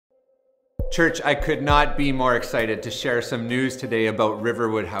Church, I could not be more excited to share some news today about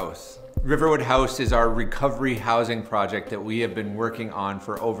Riverwood House. Riverwood House is our recovery housing project that we have been working on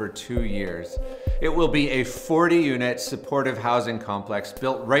for over 2 years. It will be a 40-unit supportive housing complex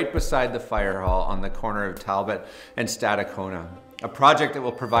built right beside the fire hall on the corner of Talbot and Stadacona. A project that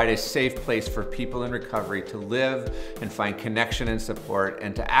will provide a safe place for people in recovery to live and find connection and support,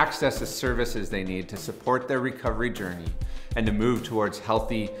 and to access the services they need to support their recovery journey and to move towards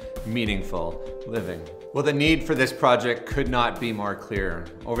healthy, meaningful living. Well, the need for this project could not be more clear.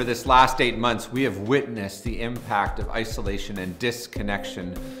 Over this last 8 months, we have witnessed the impact of isolation and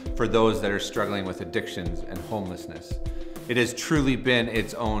disconnection for those that are struggling with addictions and homelessness. It has truly been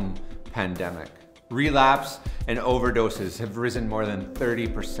its own pandemic. Relapse and overdoses have risen more than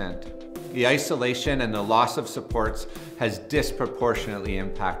 30%. The isolation and the loss of supports has disproportionately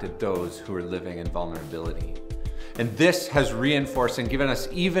impacted those who are living in vulnerability. And this has reinforced and given us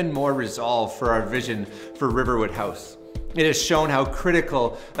even more resolve for our vision for Riverwood House. It has shown how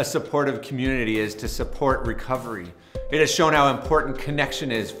critical a supportive community is to support recovery. It has shown how important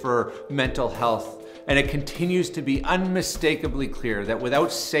connection is for mental health. And it continues to be unmistakably clear that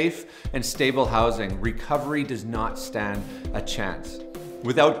without safe and stable housing, recovery does not stand a chance.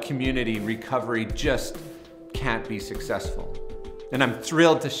 Without community, recovery just can't be successful. And I'm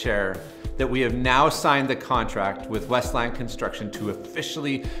thrilled to share that we have now signed the contract with Westland Construction to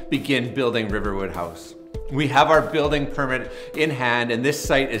officially begin building Riverwood House. We have our building permit in hand, and this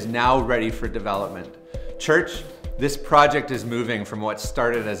site is now ready for development. Church, this project is moving from what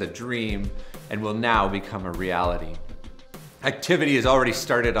started as a dream and will now become a reality. Activity has already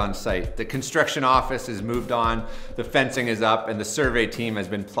started on site. The construction office has moved on, the fencing is up, and the survey team has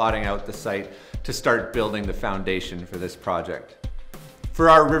been plotting out the site to start building the foundation for this project. For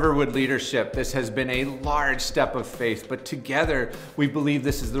our Riverwood leadership, this has been a large step of faith, but together we believe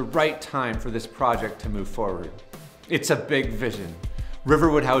this is the right time for this project to move forward. It's a big vision.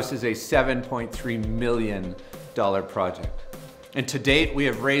 Riverwood House is a $7.3 million project. And to date, we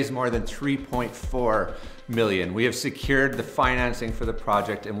have raised more than $3.4 million. We have secured the financing for the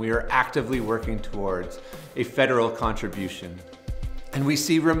project, and we are actively working towards a federal contribution. And we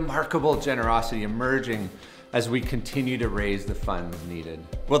see remarkable generosity emerging as we continue to raise the funds needed.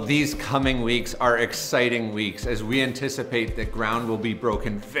 Well, these coming weeks are exciting weeks as we anticipate that ground will be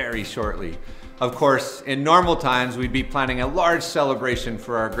broken very shortly. Of course, in normal times, we'd be planning a large celebration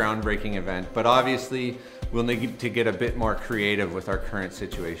for our groundbreaking event, but obviously, we'll need to get a bit more creative with our current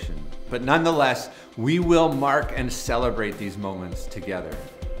situation. But nonetheless, we will mark and celebrate these moments together.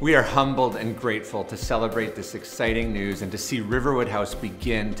 We are humbled and grateful to celebrate this exciting news and to see Riverwood House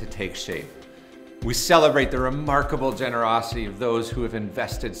begin to take shape. We celebrate the remarkable generosity of those who have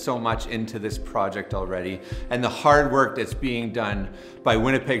invested so much into this project already, and the hard work that's being done by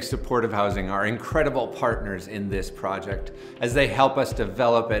Winnipeg Supportive Housing, our incredible partners in this project, as they help us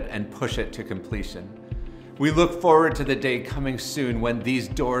develop it and push it to completion. We look forward to the day coming soon when these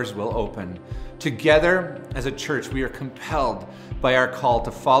doors will open. Together, as a church, we are compelled by our call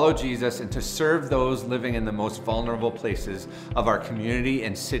to follow Jesus and to serve those living in the most vulnerable places of our community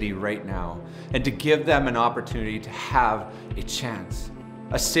and city right now, and to give them an opportunity to have a chance,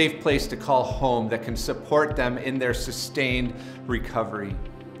 a safe place to call home that can support them in their sustained recovery,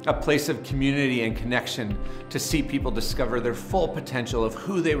 a place of community and connection to see people discover their full potential of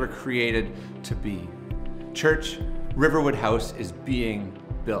who they were created to be. Church, Riverwood House is being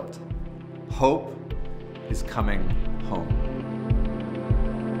built. Hope is coming home.